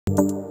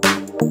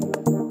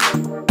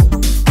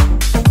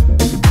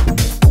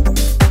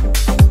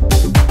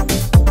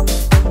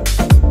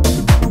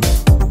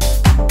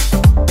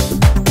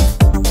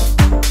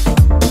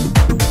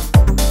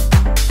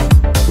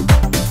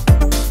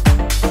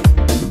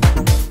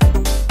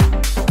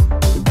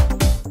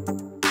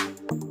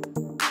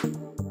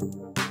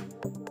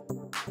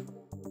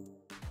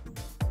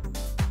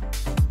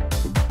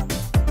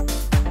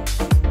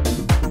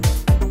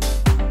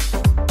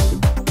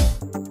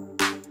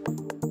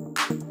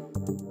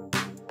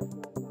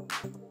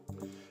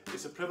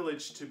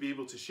privilege to be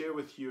able to share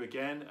with you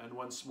again, and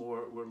once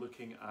more we're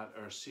looking at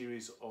our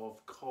series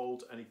of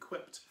Called and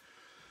Equipped.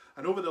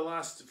 And over the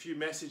last few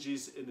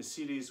messages in the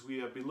series, we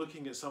have been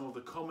looking at some of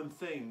the common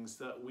things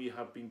that we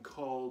have been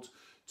called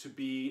to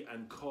be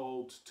and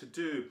called to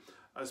do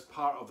as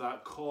part of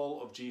that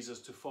call of Jesus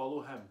to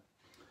follow him.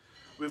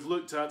 We've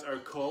looked at our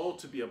call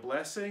to be a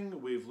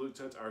blessing, we've looked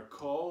at our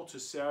call to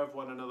serve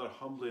one another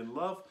humbly in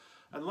love,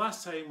 and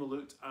last time we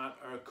looked at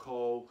our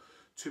call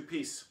to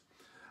peace.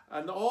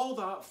 And all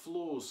that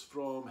flows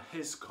from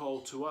his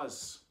call to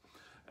us,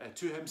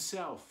 to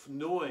himself,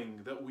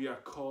 knowing that we are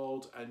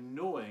called and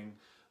knowing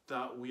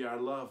that we are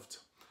loved.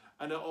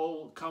 And it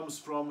all comes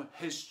from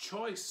his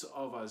choice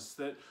of us,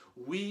 that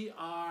we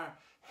are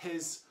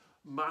his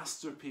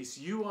masterpiece.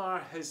 You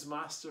are his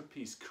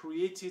masterpiece,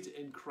 created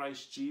in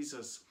Christ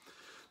Jesus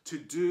to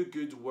do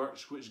good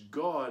works which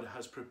God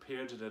has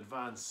prepared in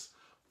advance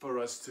for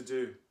us to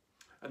do.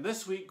 And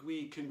this week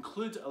we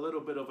conclude a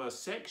little bit of a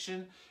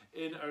section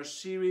in our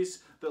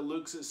series that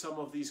looks at some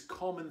of these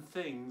common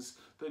things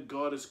that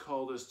God has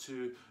called us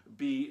to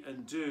be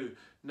and do.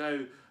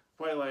 Now,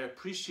 while I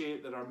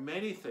appreciate there are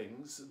many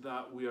things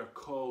that we are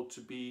called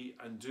to be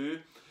and do,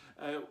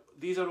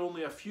 these are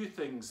only a few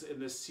things in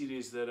this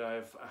series that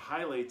I've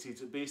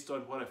highlighted based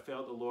on what I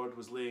felt the Lord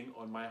was laying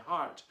on my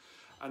heart.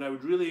 And I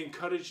would really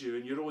encourage you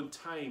in your own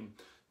time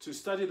to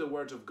study the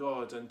Word of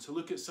God and to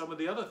look at some of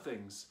the other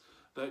things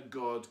that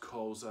God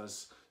calls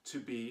us to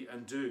be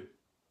and do.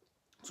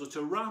 So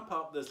to wrap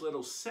up this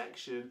little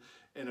section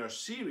in our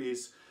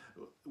series,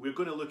 we're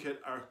going to look at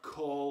our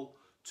call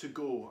to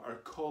go, our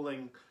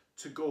calling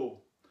to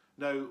go.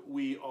 Now,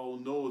 we all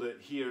know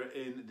that here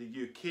in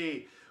the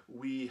UK,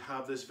 we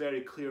have this very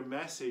clear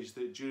message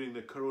that during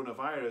the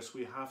coronavirus,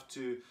 we have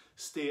to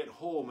stay at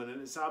home, and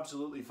it's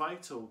absolutely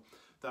vital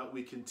that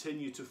we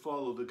continue to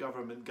follow the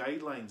government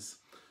guidelines.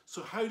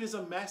 So how does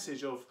a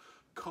message of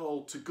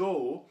call to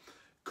go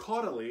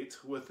correlate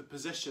with the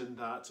position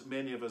that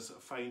many of us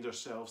find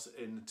ourselves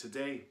in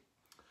today?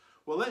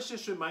 Well, let's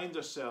just remind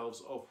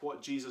ourselves of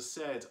what Jesus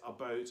said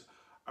about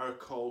our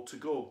call to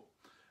go.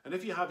 And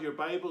if you have your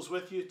Bibles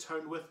with you,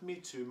 turn with me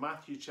to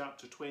Matthew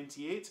chapter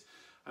 28,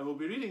 and we'll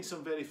be reading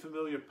some very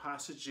familiar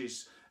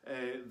passages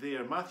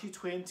there. Matthew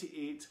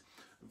 28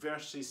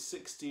 verses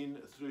 16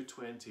 through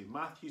 20.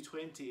 Matthew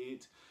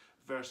 28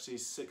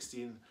 verses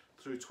 16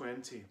 through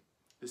 20.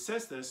 It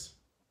says this: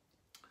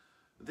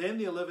 Then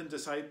the 11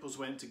 disciples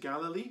went to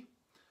Galilee,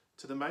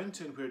 to the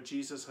mountain where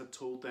Jesus had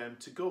told them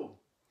to go.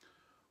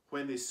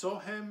 When they saw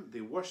him,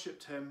 they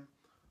worshipped him,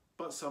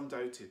 but some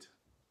doubted.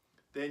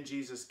 Then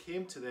Jesus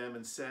came to them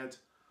and said,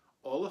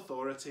 All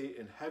authority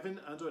in heaven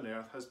and on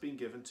earth has been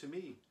given to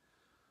me.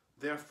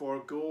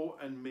 Therefore go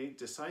and make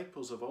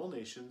disciples of all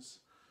nations,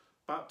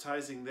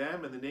 baptizing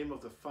them in the name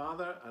of the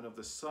Father and of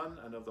the Son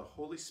and of the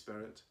Holy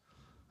Spirit,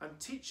 and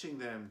teaching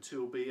them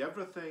to obey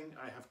everything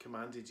I have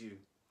commanded you.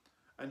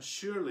 And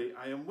surely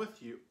I am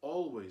with you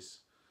always,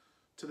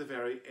 to the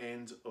very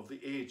end of the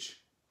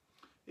age.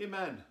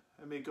 Amen.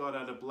 And may God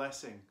add a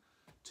blessing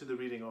to the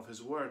reading of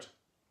his word.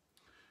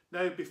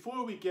 Now,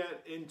 before we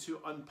get into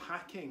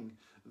unpacking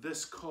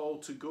this call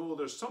to go,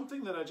 there's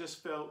something that I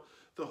just felt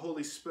the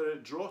Holy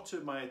Spirit draw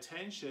to my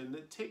attention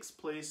that takes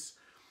place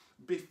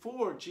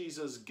before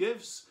Jesus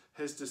gives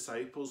his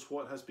disciples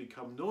what has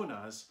become known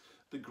as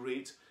the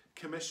Great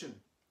Commission.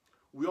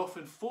 We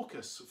often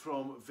focus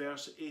from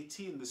verse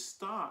 18, the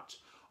start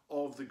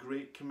of the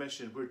Great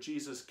Commission, where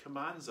Jesus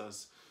commands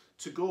us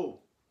to go.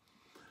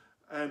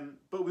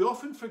 But we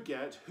often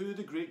forget who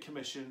the Great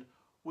Commission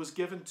was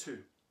given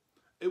to.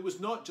 It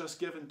was not just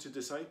given to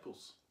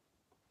disciples.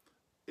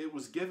 It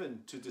was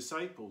given to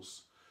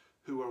disciples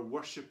who are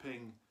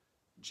worshipping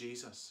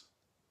Jesus.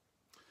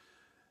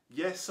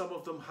 Yes, some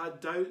of them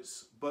had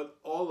doubts, but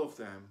all of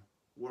them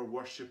were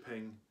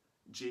worshipping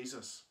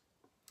Jesus.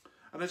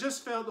 And I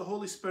just felt the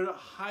Holy Spirit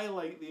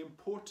highlight the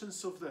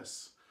importance of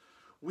this.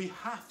 We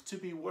have to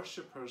be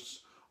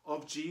worshippers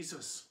of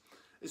Jesus.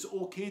 It's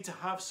okay to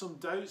have some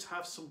doubts,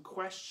 have some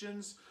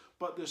questions,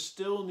 but there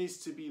still needs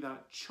to be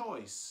that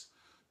choice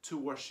to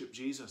worship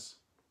Jesus.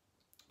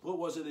 What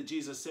was it that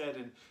Jesus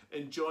said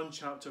in John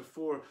chapter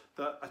 4?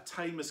 That a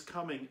time is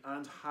coming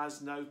and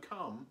has now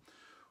come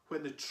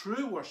when the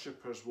true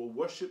worshippers will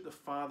worship the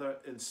Father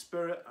in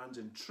spirit and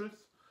in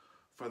truth,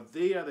 for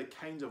they are the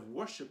kind of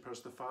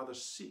worshippers the Father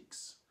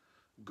seeks.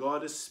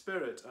 God is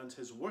spirit, and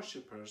his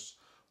worshippers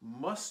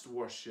must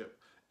worship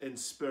in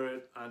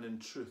spirit and in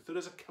truth. There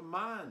is a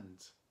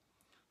command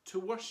to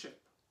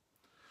worship.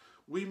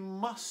 We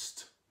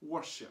must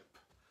worship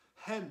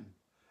him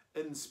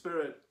in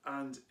spirit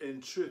and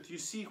in truth. You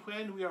see,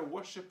 when we are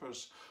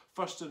worshippers,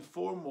 first and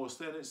foremost,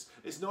 then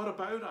it's not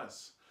about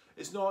us.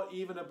 It's not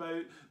even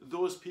about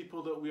those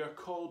people that we are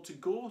called to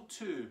go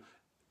to,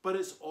 but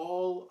it's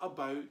all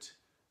about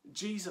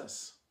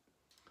Jesus.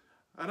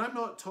 And I'm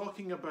not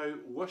talking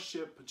about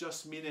worship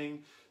just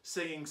meaning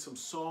singing some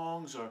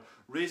songs or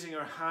raising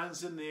our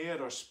hands in the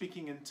air or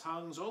speaking in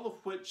tongues, all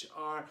of which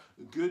are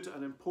good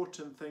and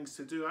important things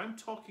to do. I'm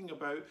talking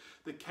about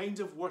the kind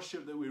of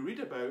worship that we read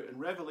about in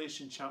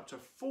Revelation chapter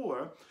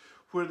 4,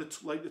 where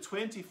like the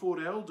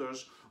 24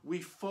 elders, we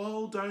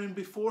fall down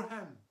before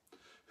him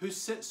who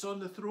sits on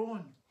the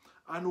throne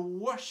and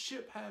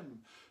worship him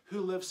who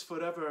lives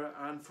forever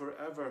and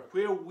forever,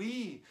 where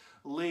we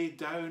lay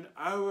down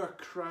our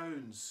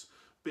crowns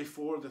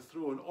before the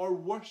throne, or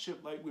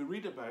worship like we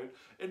read about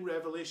in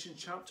Revelation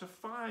chapter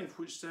 5,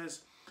 which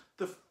says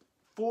the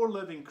 4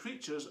 living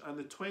creatures and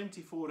the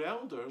 24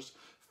 elders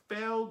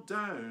fell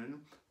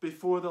down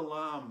before the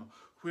Lamb,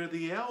 where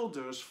the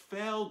elders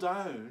fell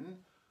down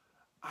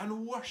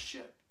and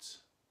worshipped.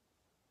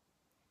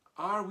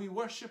 Are we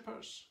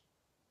worshippers?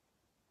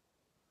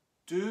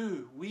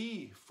 Do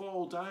we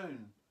fall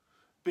down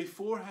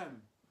before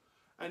him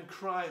and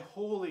cry,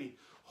 holy,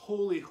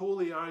 holy,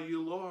 holy are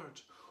you,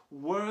 Lord?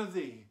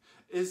 Worthy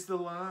is the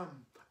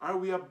Lamb. Are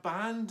we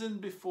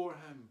abandoned before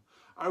him?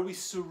 Are we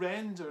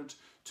surrendered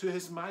to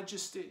his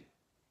majesty?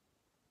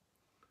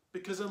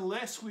 Because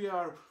unless we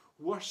are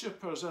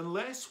worshippers,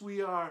 unless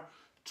we are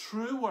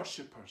true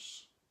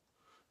worshippers,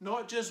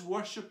 not just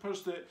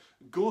worshippers that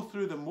go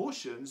through the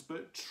motions,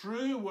 but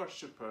true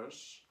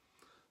worshippers,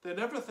 then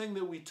everything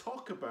that we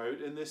talk about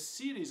in this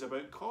series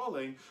about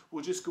calling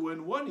will just go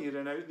in one ear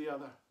and out the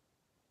other.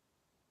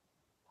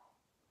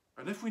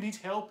 And if we need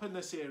help in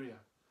this area,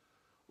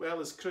 well,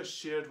 as Chris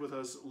shared with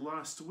us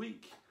last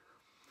week,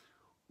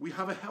 we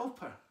have a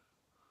helper.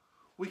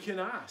 We can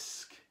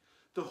ask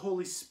the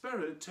Holy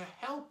Spirit to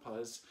help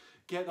us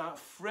get that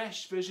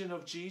fresh vision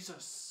of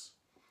Jesus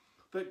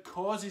that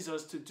causes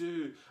us to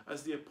do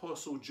as the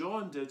Apostle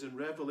John did in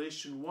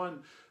Revelation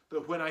 1,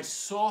 that when I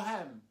saw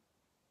him,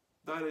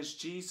 that is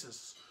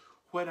Jesus,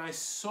 when I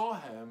saw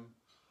him,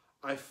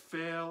 I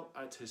fell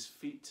at his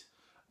feet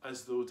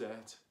as though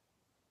dead.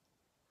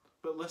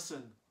 But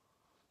listen,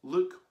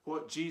 look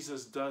what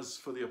Jesus does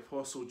for the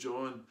Apostle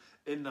John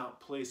in that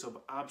place of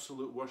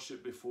absolute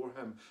worship before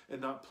him,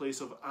 in that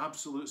place of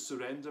absolute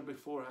surrender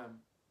before him.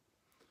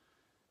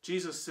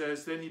 Jesus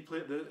says, then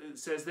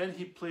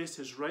he placed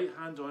his right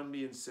hand on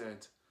me and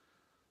said,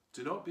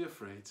 do not be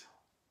afraid.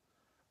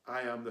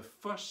 I am the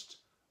first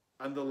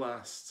and the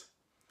last.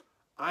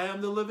 I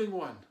am the living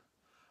one.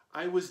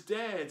 I was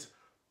dead,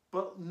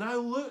 but now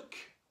look,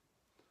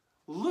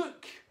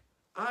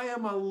 I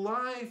am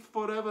alive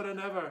forever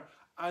and ever,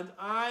 and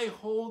I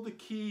hold the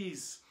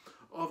keys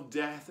of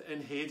death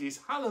and Hades.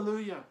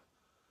 Hallelujah.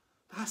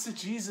 That's the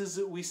Jesus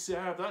that we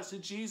serve. That's the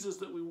Jesus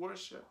that we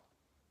worship.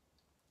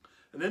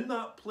 And in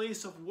that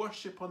place of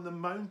worship on the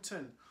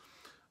mountain,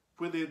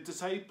 where the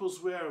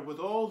disciples were, with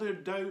all their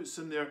doubts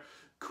and their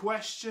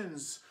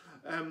questions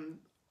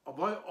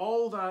about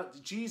all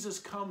that, Jesus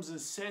comes and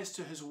says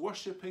to his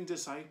worshipping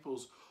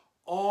disciples,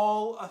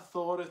 all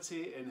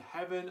authority in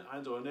heaven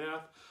and on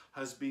earth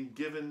has been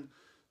given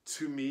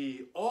to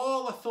me.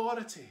 All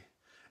authority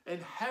in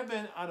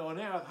heaven and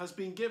on earth has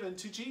been given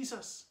to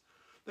Jesus.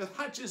 Now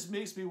that just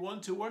makes me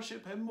want to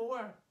worship him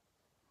more.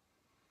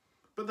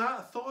 But that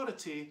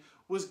authority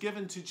was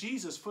given to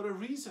Jesus for a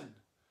reason.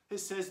 It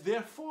says,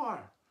 therefore,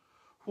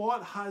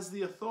 what has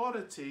the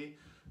authority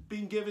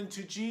been given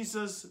to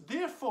Jesus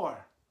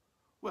therefore?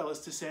 Well,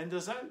 it's to send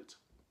us out.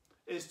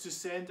 It's to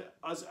send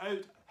us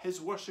out,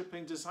 his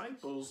worshipping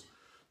disciples,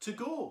 to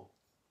go.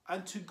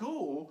 And to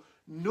go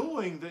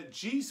knowing that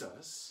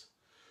Jesus,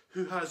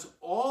 who has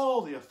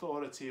all the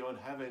authority on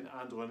heaven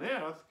and on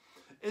earth,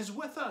 is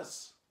with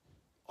us.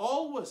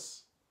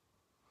 Always.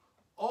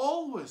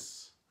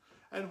 Always.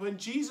 And when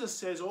Jesus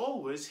says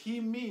always,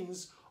 he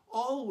means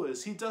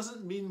always. He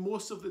doesn't mean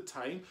most of the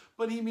time,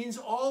 but he means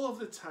all of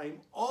the time,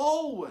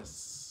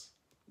 always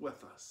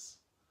with us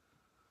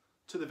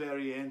to the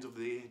very end of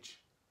the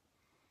age.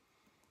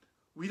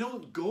 We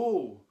don't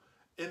go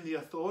in the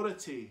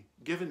authority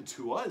given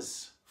to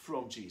us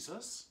from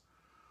Jesus.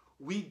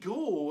 We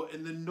go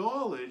in the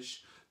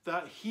knowledge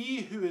that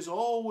he who is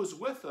always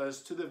with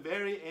us to the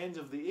very end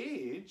of the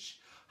age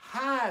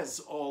has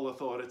all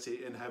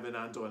authority in heaven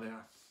and on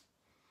earth.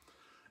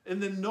 In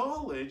the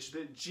knowledge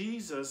that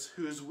Jesus,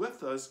 who is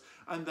with us,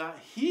 and that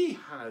he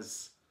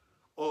has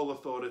all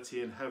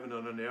authority in heaven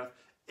and on earth,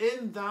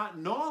 in that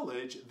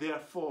knowledge,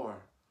 therefore,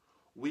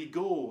 we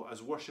go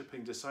as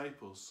worshipping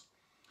disciples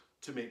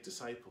to make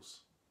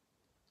disciples.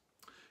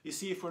 You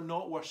see, if we're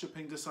not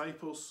worshipping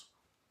disciples,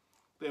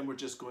 then we're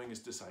just going as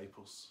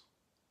disciples.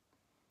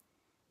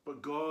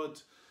 But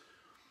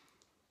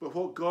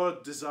what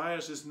God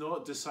desires is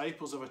not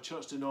disciples of a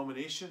church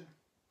denomination.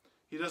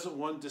 He doesn't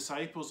want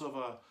disciples of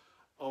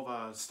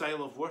a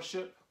style of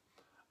worship.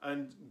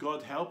 And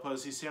God help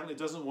us, he certainly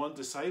doesn't want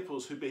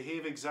disciples who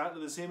behave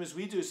exactly the same as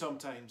we do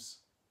sometimes.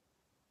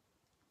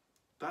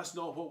 That's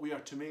not what we are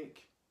to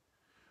make.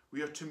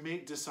 We are to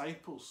make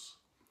disciples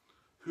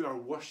who are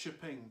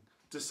worshipping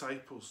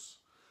disciples.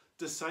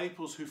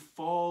 Disciples who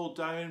fall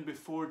down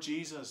before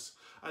Jesus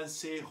and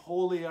say,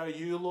 holy are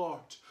you,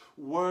 Lord.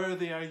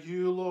 Worthy are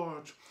you,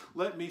 Lord.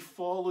 Let me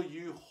follow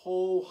you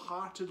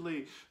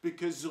wholeheartedly,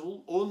 because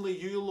only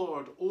you,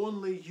 Lord.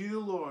 Only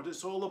you, Lord.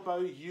 It's all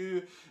about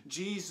you,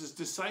 Jesus.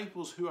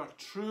 Disciples who are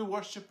true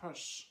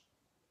worshippers,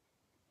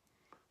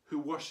 who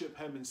worship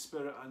him in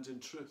spirit and in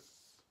truth.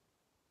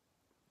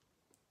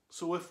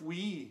 So if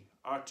we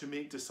are to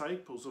make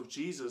disciples of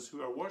Jesus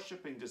who are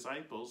worshipping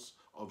disciples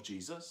of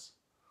Jesus,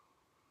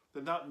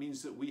 then that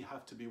means that we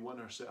have to be one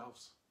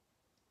ourselves.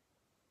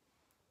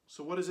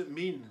 So what does it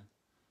mean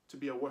to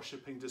be a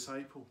worshipping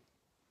disciple?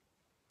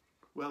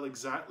 Well,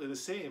 exactly the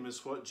same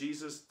as what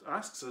Jesus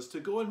asks us to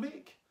go and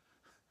make.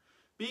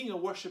 Being a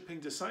worshipping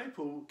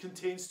disciple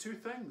contains two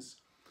things.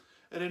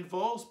 It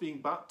involves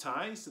being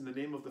baptized in the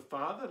name of the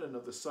Father and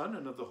of the Son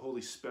and of the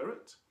Holy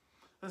Spirit.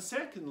 And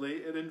secondly,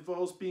 it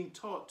involves being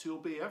taught to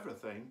obey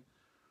everything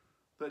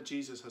that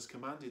Jesus has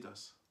commanded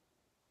us.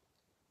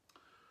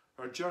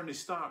 Our journey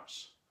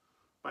starts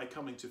by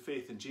coming to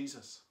faith in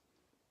Jesus.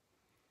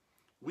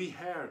 We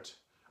heard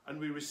and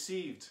we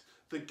received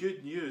the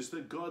good news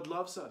that God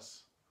loves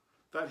us,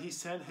 that he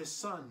sent his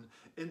Son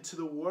into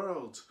the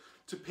world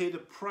to pay the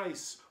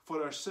price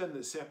for our sin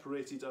that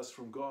separated us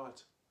from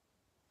God.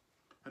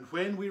 And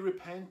when we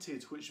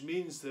repented, which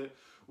means that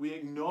we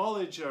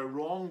acknowledge our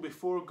wrong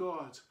before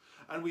God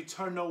and we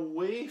turn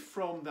away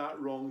from that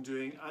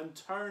wrongdoing and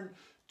turn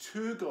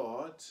to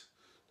God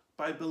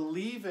by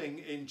believing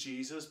in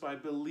Jesus, by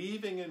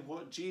believing in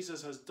what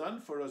Jesus has done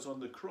for us on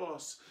the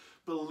cross,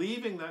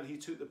 believing that he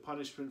took the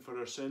punishment for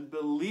our sin,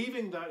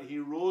 believing that he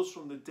rose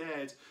from the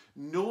dead,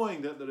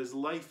 knowing that there is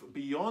life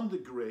beyond the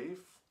grave.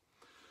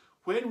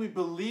 When we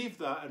believe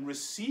that and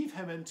receive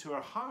him into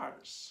our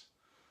hearts,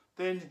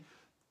 then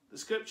the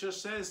scripture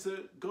says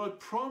that God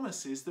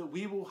promises that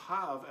we will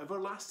have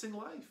everlasting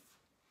life.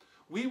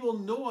 We will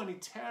know an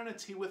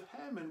eternity with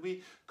him, and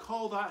we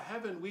call that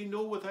heaven. We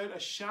know without a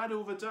shadow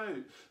of a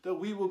doubt that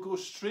we will go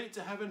straight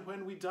to heaven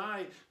when we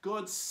die.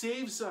 God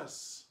saves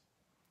us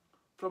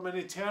from an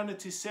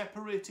eternity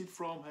separated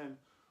from him,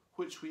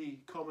 which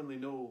we commonly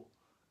know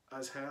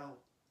as hell.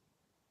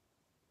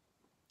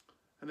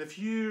 And if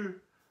you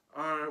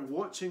are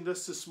watching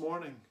this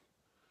morning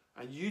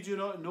and you do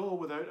not know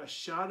without a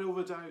shadow of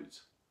a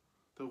doubt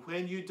that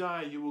when you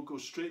die you will go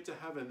straight to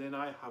heaven, then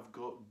I have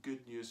got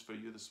good news for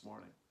you this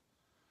morning.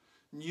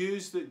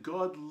 News that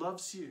God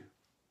loves you,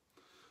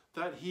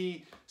 that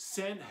he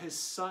sent his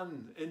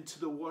Son into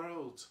the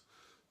world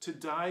to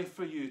die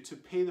for you, to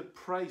pay the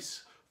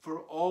price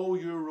for all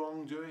your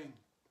wrongdoing.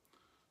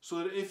 So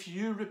that if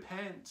you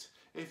repent,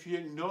 if you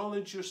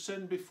acknowledge your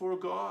sin before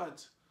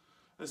God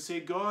and say,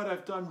 God,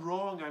 I've done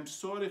wrong, I'm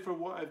sorry for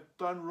what I've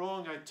done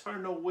wrong, I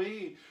turn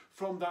away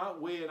from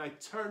that way and I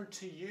turn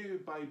to you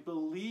by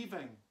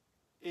believing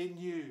in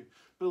you,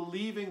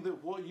 believing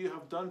that what you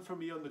have done for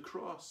me on the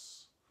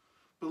cross,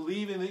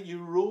 believing that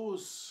you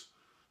rose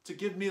to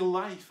give me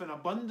life and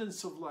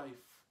abundance of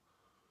life.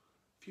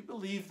 If you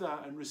believe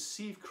that and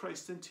receive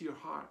Christ into your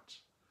heart,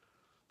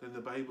 then the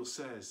Bible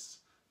says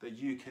that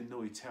you can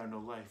know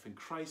eternal life. And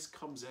Christ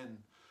comes in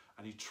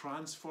and he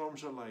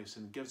transforms our lives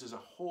and gives us a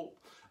hope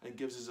and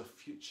gives us a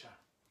future.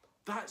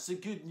 That's the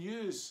good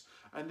news.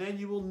 And then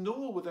you will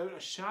know without a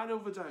shadow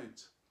of a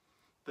doubt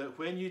that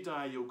when you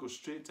die, you'll go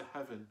straight to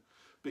heaven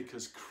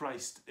because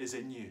Christ is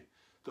in you,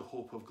 the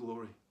hope of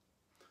glory.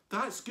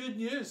 That's good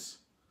news.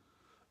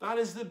 That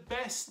is the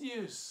best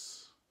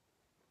news.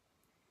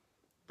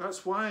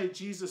 That's why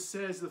Jesus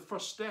says the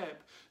first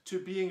step to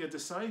being a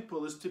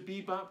disciple is to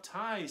be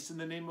baptized in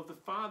the name of the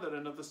Father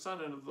and of the Son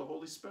and of the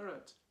Holy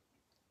Spirit.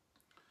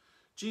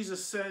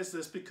 Jesus says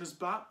this because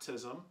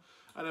baptism,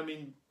 and I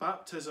mean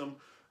baptism,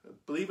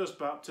 believer's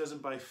baptism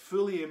by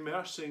fully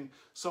immersing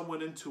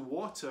someone into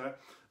water,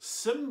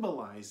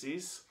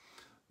 symbolizes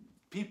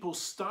people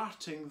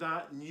starting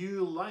that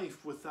new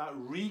life with that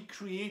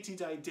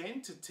recreated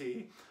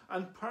identity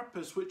and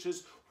purpose, which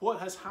is what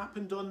has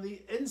happened on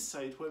the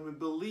inside when we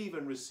believe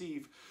and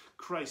receive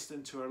Christ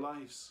into our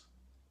lives.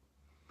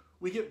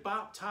 We get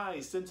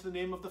baptized into the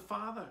name of the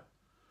Father.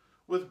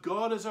 With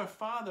God as our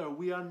Father,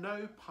 we are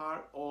now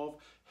part of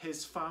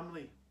his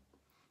family,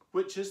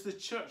 which is the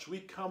church.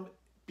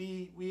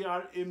 We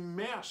are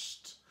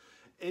immersed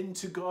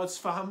into God's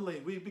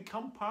family. We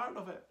become part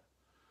of it.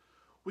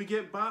 We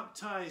get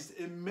baptized,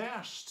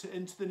 immersed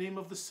into the name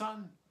of the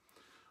Son.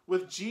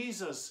 With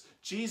Jesus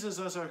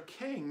as our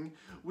King,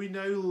 we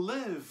now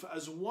live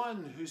as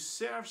one who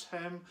serves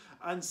him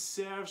and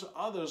serves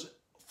others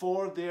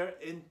for their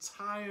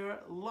entire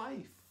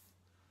life.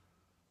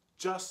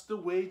 Just the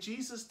way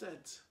Jesus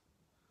did.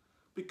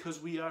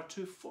 Because we are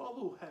to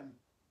follow him.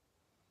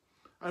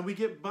 And we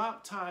get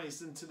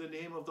baptized into the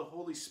name of the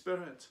Holy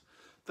Spirit.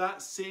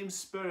 That same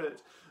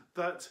Spirit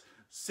that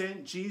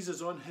sent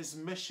Jesus on his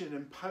mission,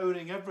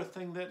 empowering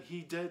everything that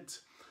he did.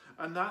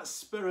 And that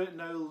Spirit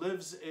now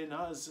lives in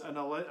us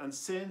and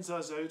sends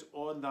us out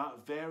on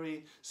that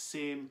very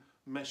same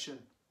mission.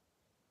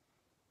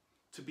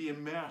 To be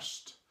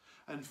immersed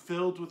and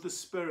filled with the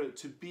Spirit,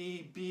 to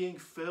be being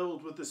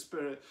filled with the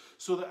Spirit,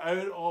 so that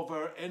out of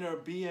our inner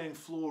being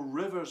flow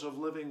rivers of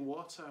living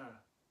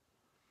water,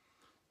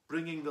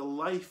 bringing the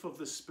life of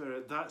the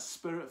Spirit, that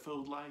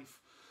Spirit-filled life,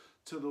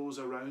 to those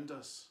around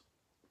us.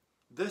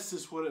 This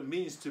is what it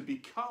means to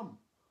become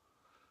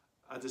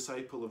a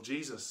disciple of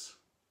Jesus.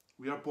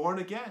 We are born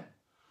again.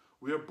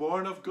 We are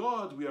born of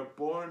God. We are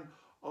born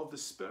of the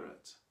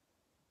Spirit.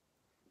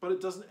 But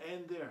it doesn't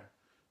end there.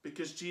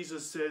 Because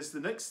Jesus says the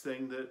next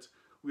thing, that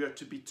we are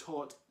to be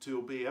taught to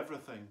obey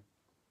everything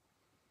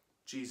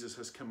Jesus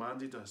has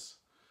commanded us.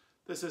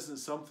 This isn't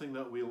something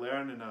that we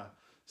learn in a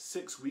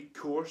 6-week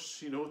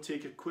course,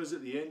 take a quiz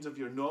at the end of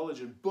your knowledge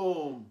and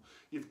boom,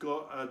 you've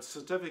got a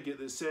certificate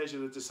that says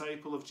you're a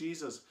disciple of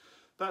Jesus.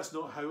 That's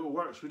not how it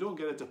works. We don't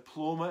get a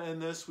diploma in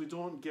this. We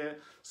don't get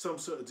some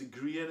sort of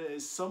degree in it.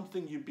 It's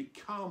something you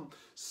become,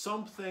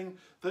 something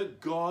that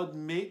God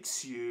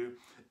makes you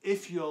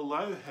if you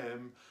allow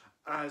him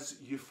as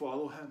you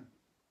follow him.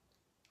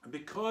 And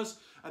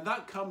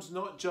that comes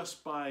not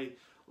just by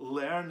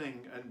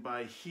learning and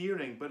by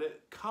hearing, but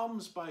it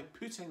comes by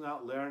putting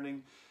that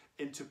learning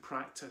into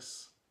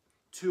practice,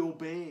 to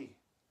obey,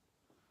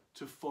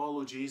 to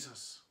follow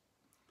Jesus.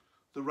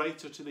 The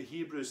writer to the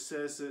Hebrews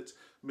says that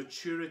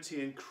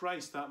maturity in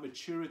Christ, that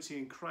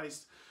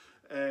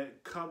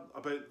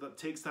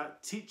takes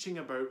that teaching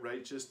about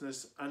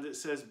righteousness, and it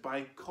says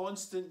by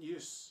constant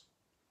use,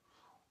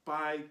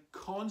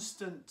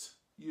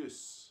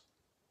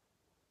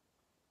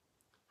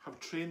 have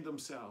trained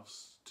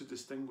themselves to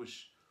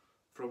distinguish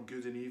from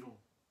good and evil.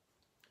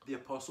 The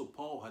Apostle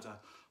Paul had a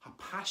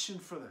passion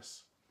for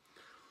this.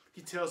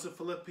 He tells the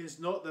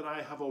Philippians, not that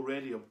I have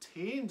already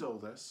obtained all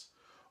this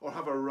or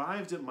have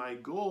arrived at my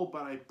goal,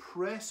 but I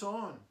press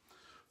on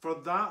for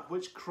that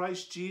which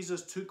Christ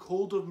Jesus took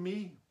hold of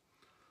me.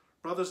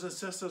 Brothers and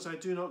sisters, I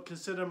do not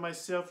consider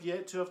myself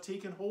yet to have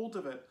taken hold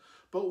of it,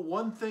 but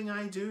one thing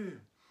I do,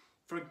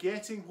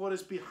 forgetting what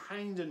is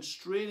behind and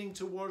straining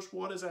towards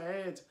what is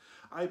ahead,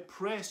 I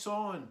press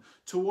on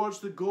towards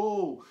the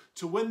goal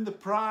to win the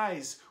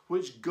prize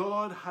which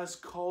God has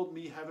called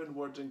me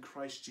heavenward in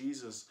Christ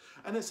Jesus.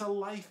 And it's a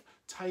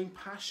lifetime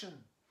passion.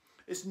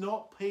 It's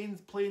not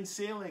plain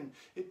sailing.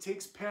 It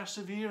takes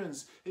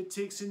perseverance. It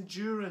takes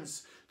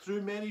endurance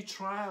through many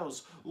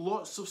trials,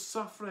 lots of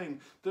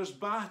suffering. There's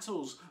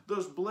battles,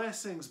 there's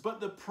blessings, but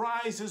the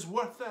prize is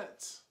worth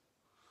it.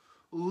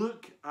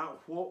 Look at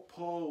what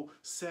Paul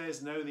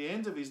says now, near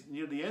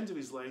the end of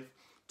his life,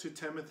 to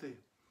Timothy.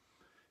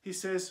 He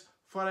says,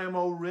 for I am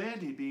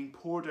already being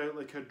poured out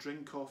like a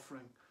drink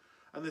offering,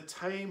 and the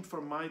time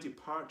for my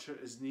departure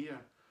is near.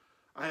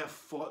 I have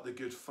fought the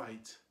good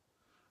fight.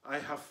 I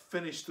have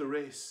finished the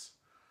race.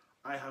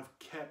 I have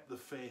kept the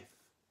faith.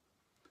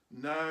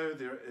 Now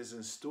there is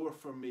in store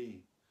for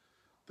me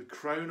the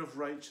crown of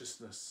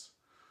righteousness,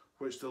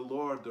 which the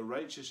Lord, the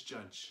righteous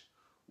judge,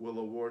 will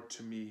award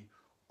to me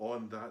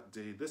on that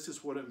day. This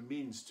is what it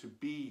means to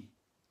be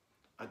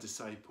a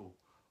disciple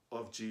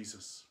of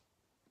Jesus.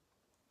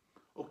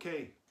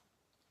 Okay,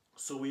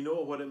 so we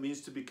know what it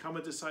means to become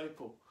a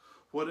disciple,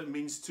 what it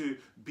means to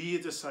be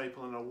a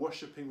disciple and a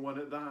worshipping one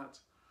at that.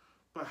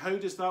 But how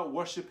does that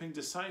worshipping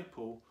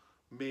disciple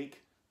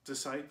make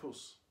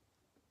disciples?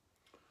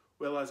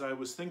 Well, as I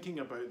was thinking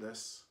about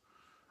this,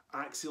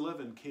 Acts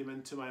 11 came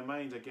into my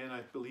mind, again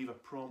I believe a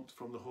prompt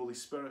from the Holy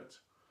Spirit.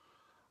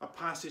 A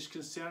passage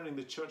concerning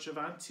the church of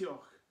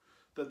Antioch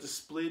that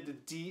displayed the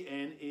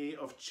DNA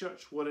of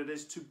church, what it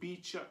is to be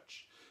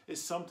church.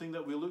 It's something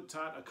that we looked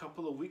at a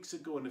couple of weeks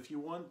ago, and if you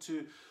want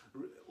to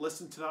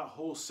listen to that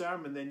whole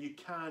sermon, then you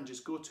can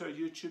just go to our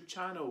YouTube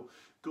channel,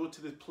 go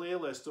to the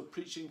playlist of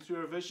Preaching Through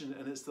Our Vision,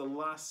 and it's the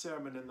last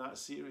sermon in that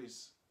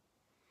series.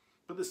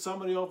 But the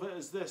summary of it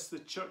is this: the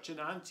church in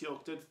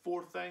Antioch did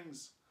 4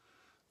 things.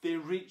 They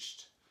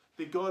reached,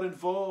 they got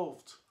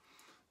involved,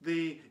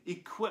 they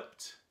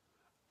equipped,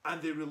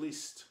 and they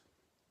released.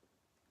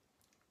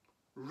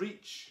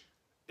 Reach,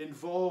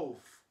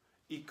 involve,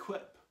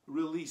 equip,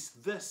 release.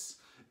 This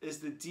is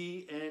the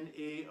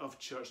DNA of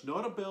church.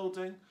 Not a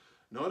building,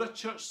 not a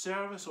church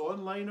service,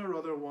 online or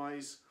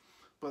otherwise,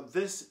 but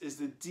this is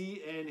the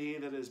DNA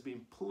that has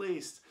been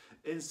placed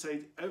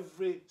inside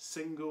every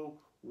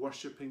single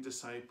worshipping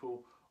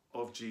disciple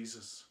of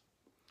Jesus.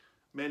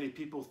 Many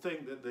people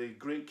think that the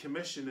Great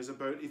Commission is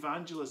about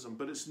evangelism,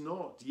 but it's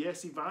not.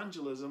 Yes,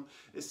 evangelism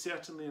is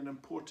certainly an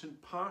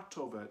important part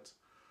of it,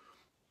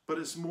 but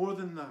it's more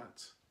than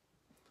that.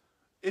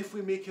 If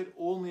we make it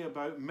only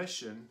about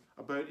mission,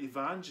 about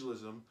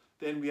evangelism,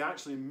 then we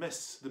actually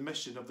miss the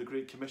mission of the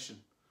Great Commission,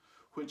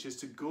 which is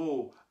to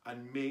go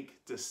and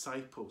make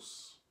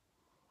disciples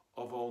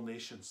of all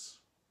nations.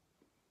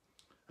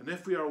 And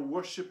if we are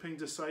worshipping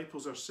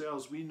disciples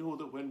ourselves, we know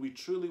that when we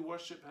truly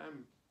worship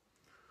him,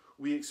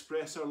 we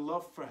express our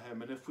love for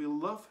him. And if we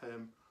love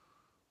him,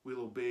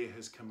 we'll obey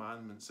his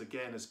commandments.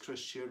 Again, as Chris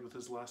shared with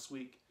us last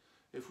week,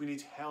 if we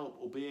need help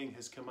obeying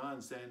his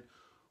commands, then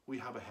we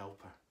have a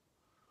helper.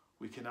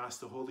 We can ask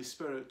the Holy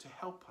Spirit to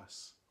help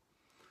us,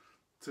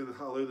 to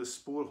allow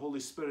the Holy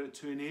Spirit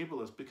to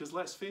enable us, because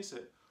let's face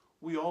it,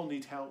 we all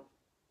need help,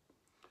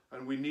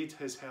 and we need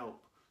his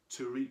help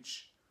to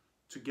reach,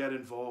 to get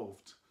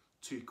involved,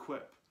 to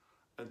equip,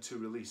 and to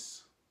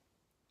release.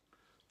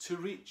 To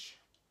reach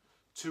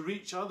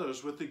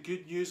others with the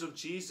good news of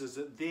Jesus,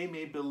 that they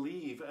may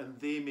believe and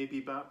they may be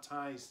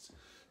baptized.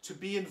 To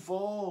be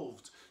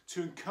involved,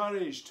 to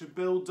encourage, to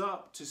build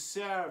up, to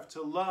serve,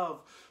 to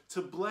love,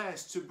 to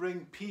bless, to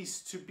bring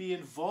peace, to be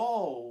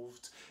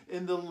involved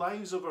in the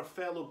lives of our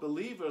fellow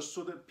believers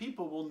so that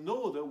people will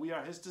know that we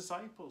are his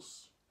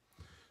disciples.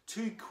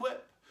 To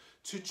equip,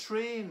 to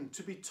train,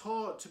 to be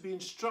taught, to be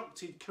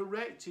instructed,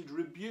 corrected,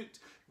 rebuked,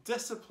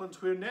 disciplined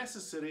where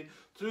necessary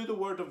through the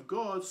word of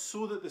God,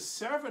 so that the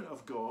servant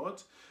of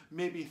God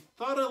may be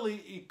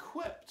thoroughly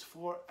equipped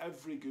for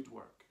every good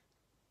work.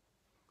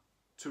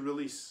 To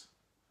release,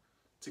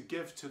 to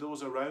give to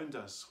those around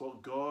us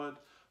what God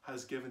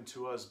has given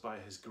to us by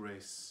his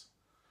grace.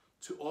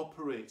 To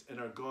operate in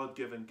our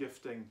God-given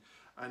gifting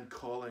and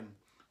calling.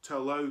 To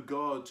allow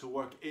God to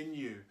work in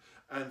you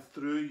and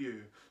through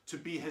you. To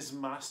be his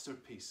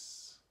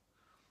masterpiece.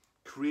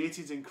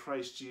 Created in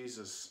Christ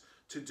Jesus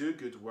to do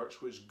good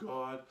works which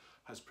God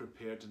has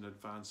prepared in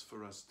advance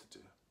for us to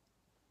do.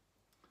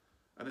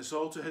 And it's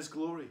all to his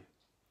glory.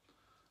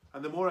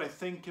 And the more I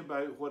think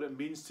about what it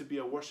means to be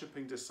a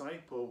worshipping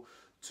disciple,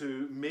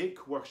 to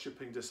make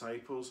worshipping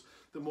disciples,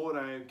 the more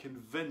I am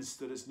convinced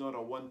that it's not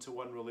a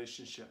one-to-one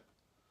relationship,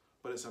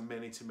 but it's a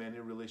many-to-many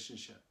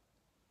relationship.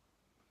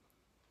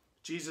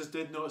 Jesus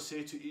did not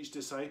say to each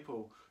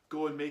disciple,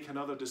 go and make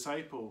another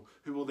disciple,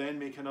 who will then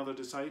make another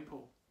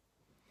disciple.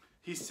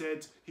 He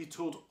said, he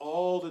told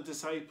all the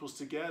disciples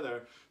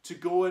together to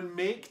go and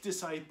make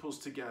disciples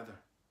together.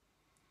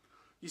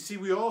 You see,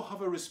 we all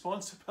have a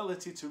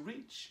responsibility to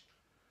reach,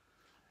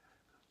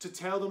 to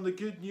tell them the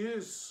good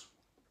news.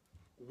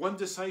 One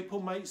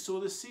disciple might sow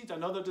the seed,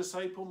 another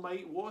disciple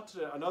might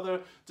water it,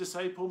 another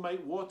disciple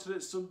might water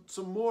it some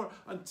more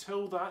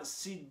until that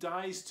seed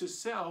dies to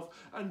self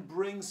and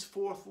brings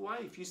forth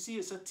life. You see,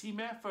 it's a team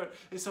effort,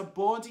 it's a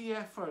body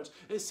effort,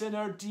 it's in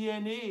our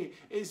DNA,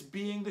 it's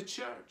being the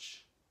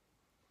church.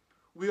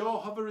 We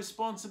all have a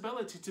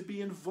responsibility to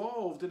be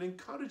involved in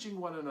encouraging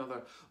one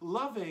another,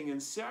 loving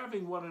and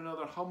serving one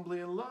another humbly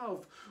in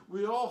love.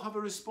 We all have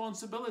a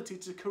responsibility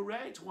to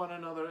correct one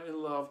another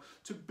in love,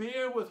 to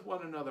bear with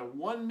one another.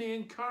 One may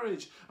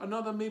encourage,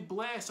 another may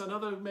bless,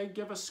 another may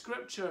give a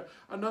scripture,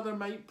 another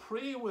might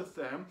pray with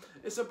them.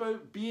 It's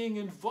about being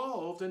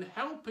involved and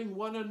helping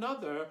one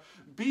another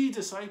be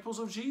disciples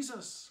of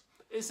Jesus.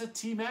 It's a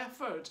team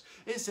effort.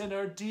 It's in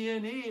our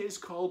DNA. It's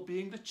called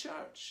being the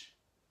church.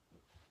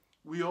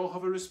 We all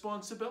have a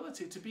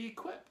responsibility to be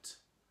equipped,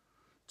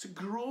 to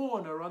grow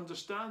in our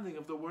understanding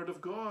of the Word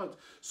of God,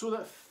 so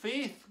that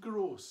faith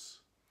grows.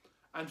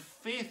 And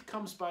faith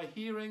comes by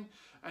hearing,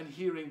 and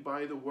hearing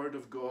by the Word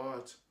of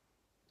God.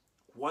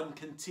 One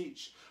can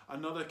teach,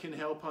 another can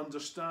help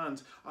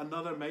understand,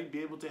 another might be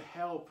able to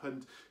help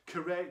and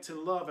correct and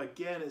love.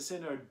 Again, it's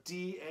in our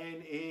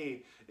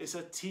DNA. It's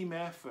a team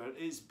effort.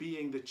 It's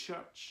being the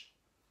church.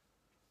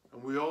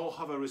 And we all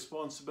have a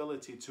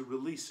responsibility to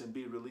release and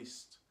be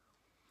released,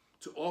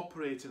 to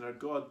operate in our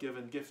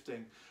God-given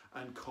gifting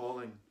and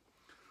calling.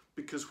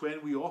 Because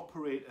when we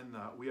operate in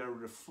that, we are a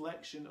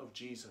reflection of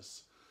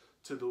Jesus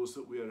to those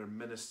that we are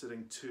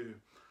ministering to.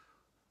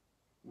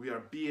 We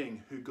are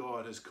being who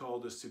God has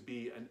called us to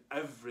be, and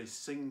every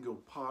single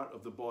part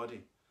of the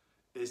body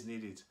is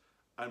needed.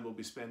 And we'll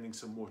be spending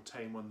some more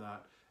time on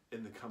that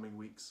in the coming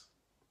weeks.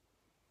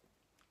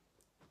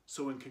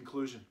 So in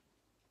conclusion,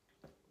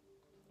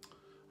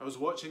 I was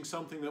watching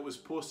something that was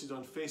posted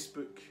on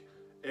Facebook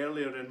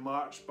earlier in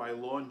March by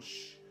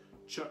Launch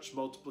Church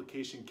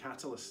Multiplication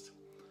Catalyst.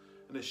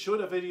 And it showed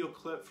a video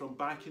clip from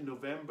back in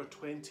November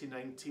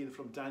 2019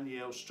 from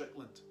Danielle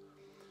Strickland,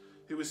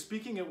 who was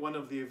speaking at one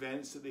of the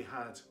events that they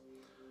had.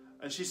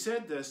 And she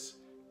said this: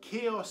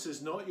 chaos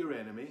is not your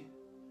enemy,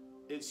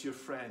 it's your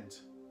friend.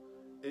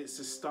 It's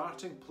the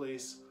starting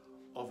place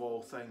of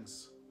all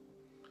things.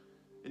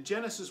 In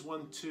Genesis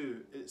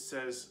 1:2 it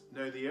says,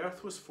 "Now the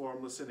earth was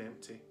formless and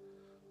empty,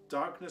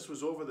 darkness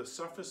was over the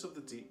surface of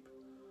the deep,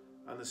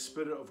 and the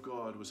Spirit of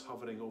God was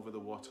hovering over the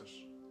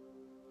waters."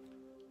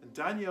 And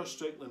Danielle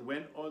Strickland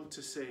went on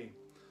to say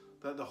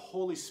that the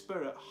Holy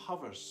Spirit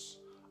hovers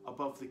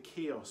above the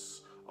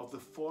chaos of the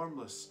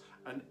formless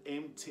and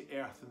empty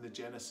earth in the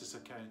Genesis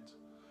account.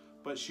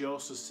 But she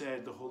also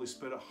said the Holy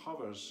Spirit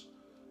hovers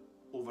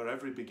over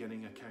every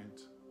beginning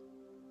account.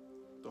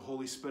 The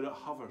Holy Spirit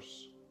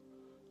hovers,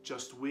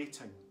 just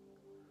waiting,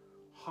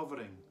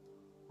 hovering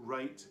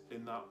right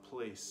in that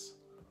place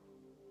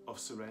of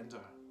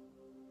surrender.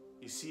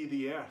 You see,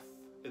 the earth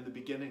in the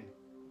beginning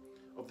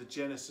of the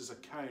Genesis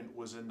account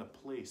was in the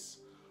place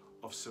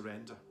of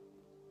surrender.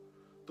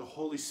 The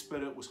Holy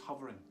Spirit was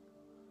hovering,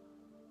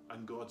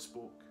 and God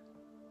spoke.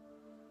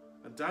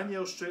 And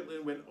Danielle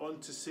Strickland went on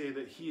to say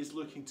that he is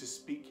looking to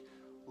speak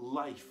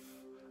life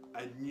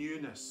and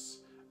newness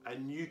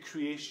and new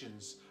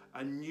creations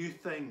and new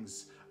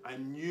things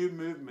and new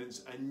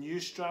movements and new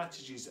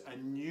strategies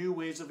and new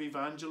ways of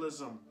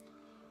evangelism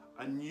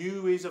and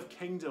new ways of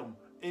kingdom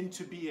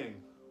into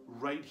being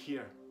right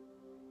here.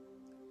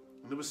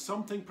 And there was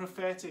something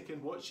prophetic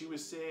in what she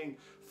was saying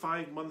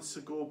 5 months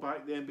ago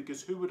back then,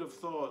 because who would have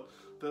thought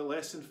that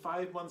less than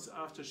 5 months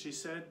after she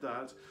said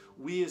that,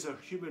 we as a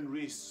human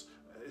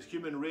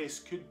race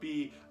could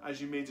be,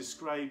 as you may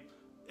describe,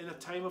 in a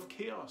time of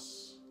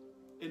chaos,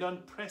 in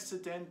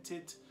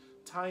unprecedented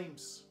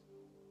times.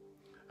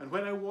 And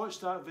when I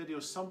watched that video,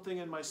 something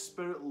in my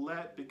spirit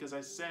leapt because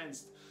I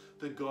sensed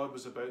that God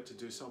was about to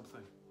do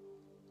something.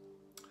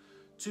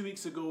 2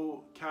 weeks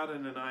ago,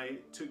 Karen and I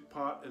took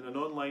part in an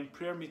online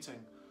prayer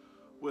meeting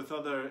with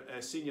other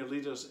senior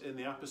leaders in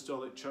the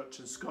Apostolic Church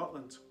in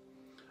Scotland.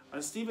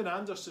 And Stephen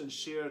Anderson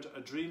shared a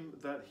dream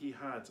that he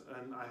had,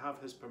 and I have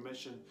his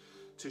permission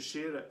to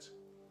share it.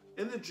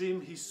 In the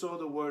dream, he saw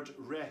the word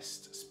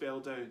rest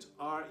spelled out,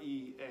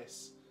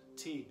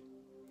 R-E-S-T.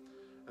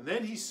 And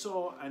then he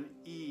saw an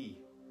E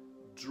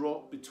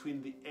drop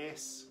between the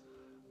S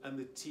and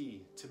the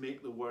T to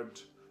make the word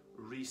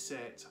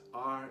reset,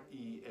 R-E-S-E-T.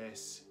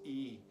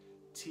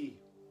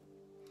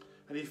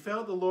 And he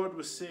felt the Lord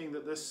was saying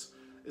that this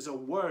is a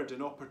word,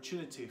 an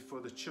opportunity for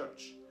the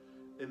church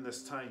in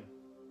this time.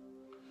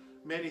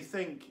 Many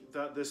think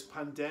that this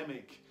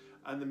pandemic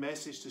and the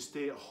message to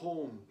stay at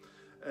home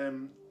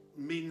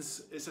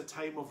means it's a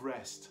time of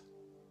rest.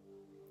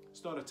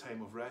 It's not a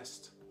time of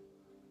rest.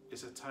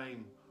 It's a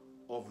time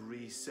of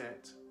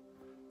reset.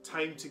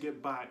 Time to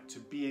get back to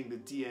being the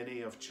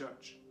DNA of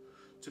church.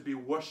 To be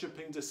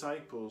worshipping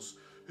disciples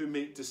who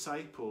make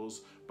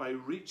disciples by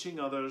reaching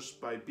others,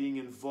 by being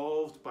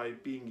involved, by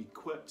being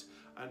equipped,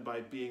 and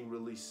by being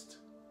released.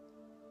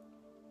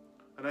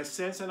 And I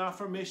sense an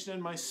affirmation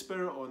in my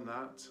spirit on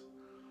that.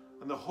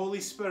 And the Holy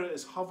Spirit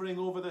is hovering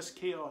over this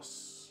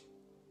chaos.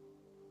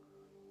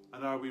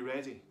 And are we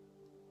ready?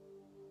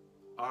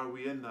 Are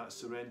we in that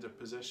surrender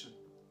position?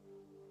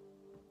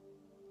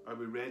 Are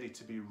we ready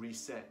to be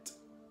reset?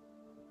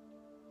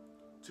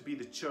 To be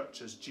the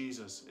church as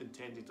Jesus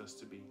intended us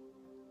to be?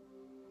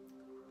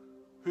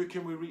 Who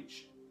can we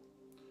reach?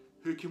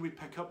 Who can we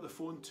pick up the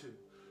phone to?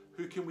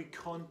 Who can we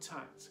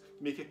contact,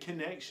 make a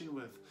connection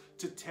with,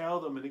 to tell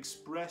them and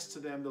express to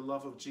them the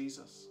love of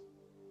Jesus?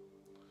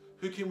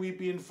 Who can we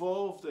be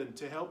involved in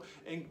to help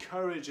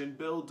encourage and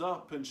build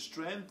up and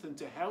strengthen,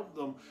 to help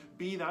them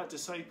be that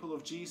disciple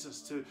of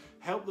Jesus, to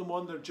help them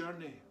on their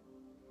journey?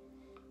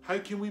 How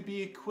can we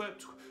be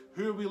equipped?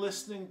 Who are we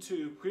listening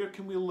to? Where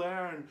can we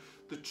learn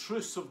the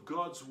truths of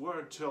God's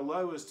word to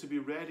allow us to be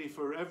ready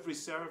for every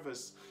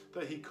service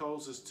that he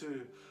calls us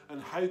to?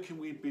 And how can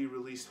we be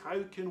released?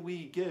 How can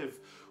we give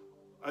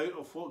out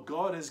of what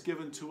God has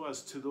given to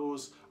us to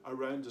those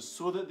around us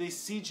so that they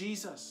see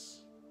Jesus?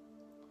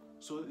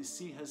 So that they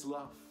see his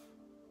love.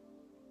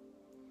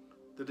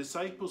 The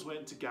disciples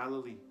went to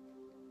Galilee,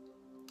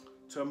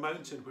 to a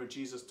mountain where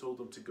Jesus told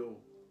them to go.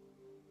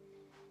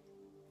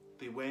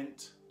 They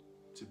went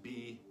to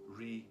be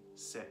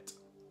reset.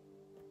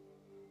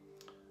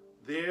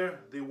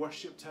 There they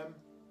worshipped him,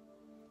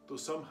 though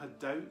some had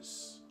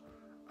doubts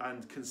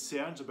and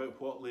concerns about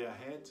what lay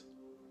ahead,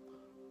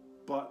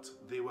 but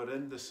they were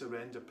in the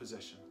surrender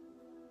position.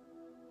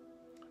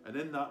 And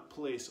in that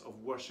place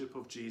of worship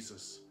of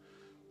Jesus,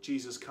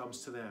 Jesus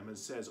comes to them and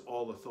says,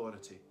 all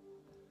authority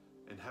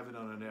in heaven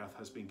and on earth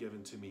has been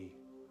given to me.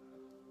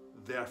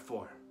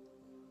 Therefore,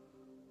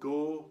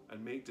 go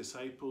and make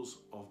disciples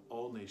of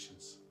all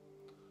nations,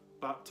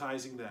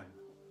 baptizing them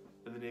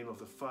in the name of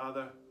the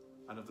Father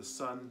and of the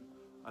Son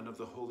and of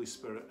the Holy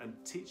Spirit, and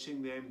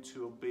teaching them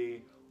to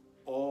obey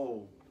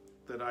all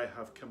that I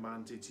have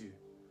commanded you.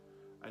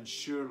 And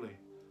surely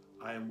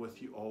I am with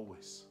you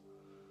always,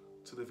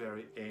 to the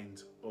very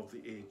end of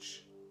the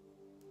age.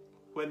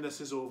 When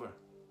this is over,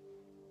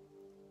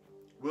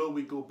 will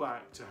we go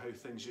back to how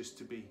things used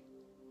to be?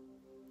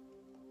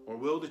 Or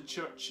will the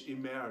church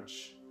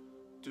emerge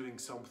doing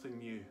something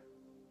new?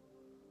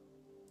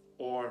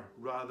 Or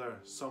rather,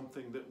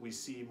 something that we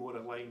see more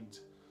aligned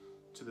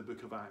to the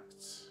book of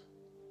Acts?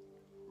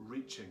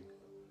 Reaching,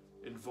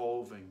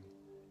 involving,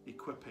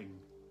 equipping,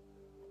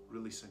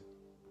 releasing.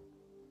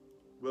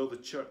 Will the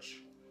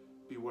church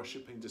be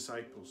worshipping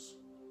disciples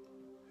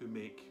who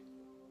make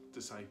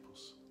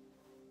disciples?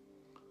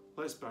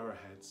 Let's bow our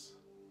heads.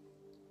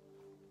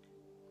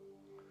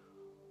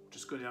 I'm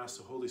just going to ask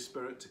the Holy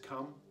Spirit to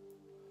come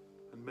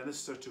and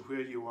minister to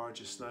where you are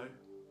just now.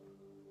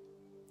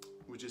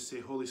 We just say,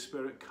 Holy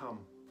Spirit, come.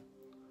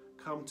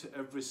 Come to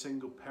every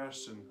single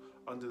person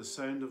under the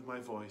sound of my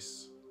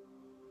voice.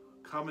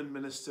 Come and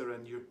minister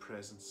in your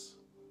presence.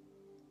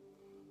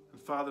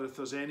 And Father, if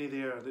there's any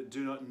there that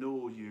do not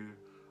know you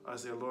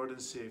as their Lord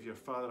and Saviour,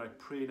 Father, I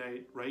pray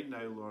right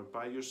now, Lord,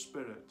 by your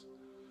Spirit,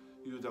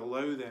 you would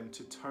allow them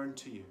to turn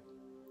to you,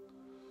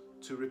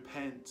 to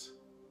repent,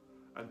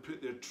 and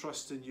put their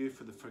trust in you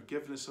for the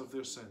forgiveness of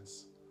their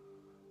sins.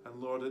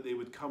 And Lord, that they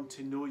would come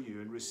to know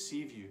you and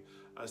receive you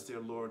as their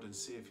Lord and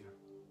Saviour.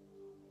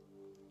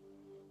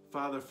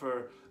 Father,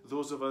 for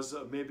those of us that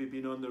have maybe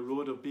been on the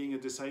road of being a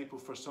disciple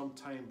for some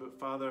time, but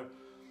Father,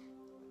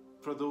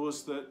 for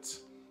those that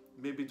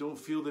maybe don't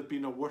feel they've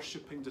been a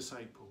worshipping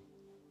disciple,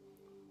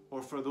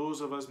 or for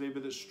those of us maybe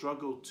that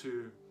struggle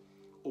to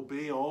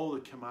obey all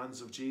the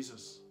commands of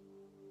Jesus,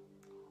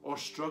 or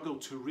struggle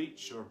to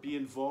reach or be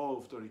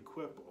involved or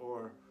equip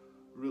or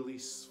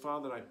release,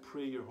 Father, I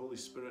pray your Holy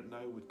Spirit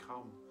now would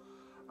come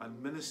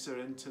and minister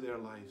into their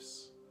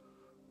lives.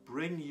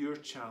 Bring your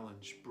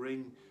challenge,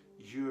 bring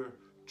your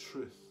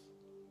truth.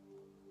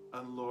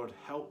 And Lord,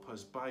 help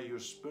us by your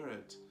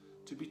Spirit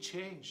to be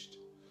changed,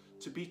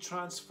 to be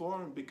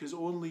transformed, because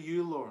only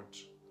you, Lord,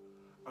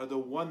 are the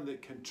one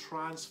that can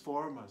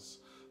transform us,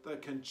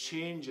 that can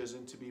change us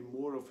into be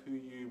more of who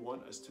you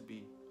want us to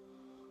be.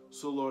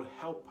 So Lord,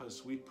 help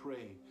us, we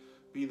pray,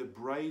 be the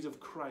bride of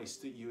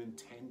Christ that you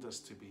intend us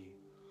to be.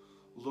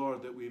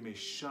 Lord, that we may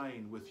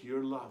shine with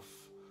your love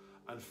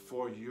and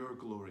for your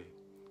glory.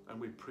 And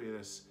we pray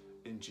this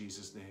in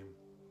Jesus' name.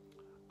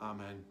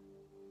 Amen.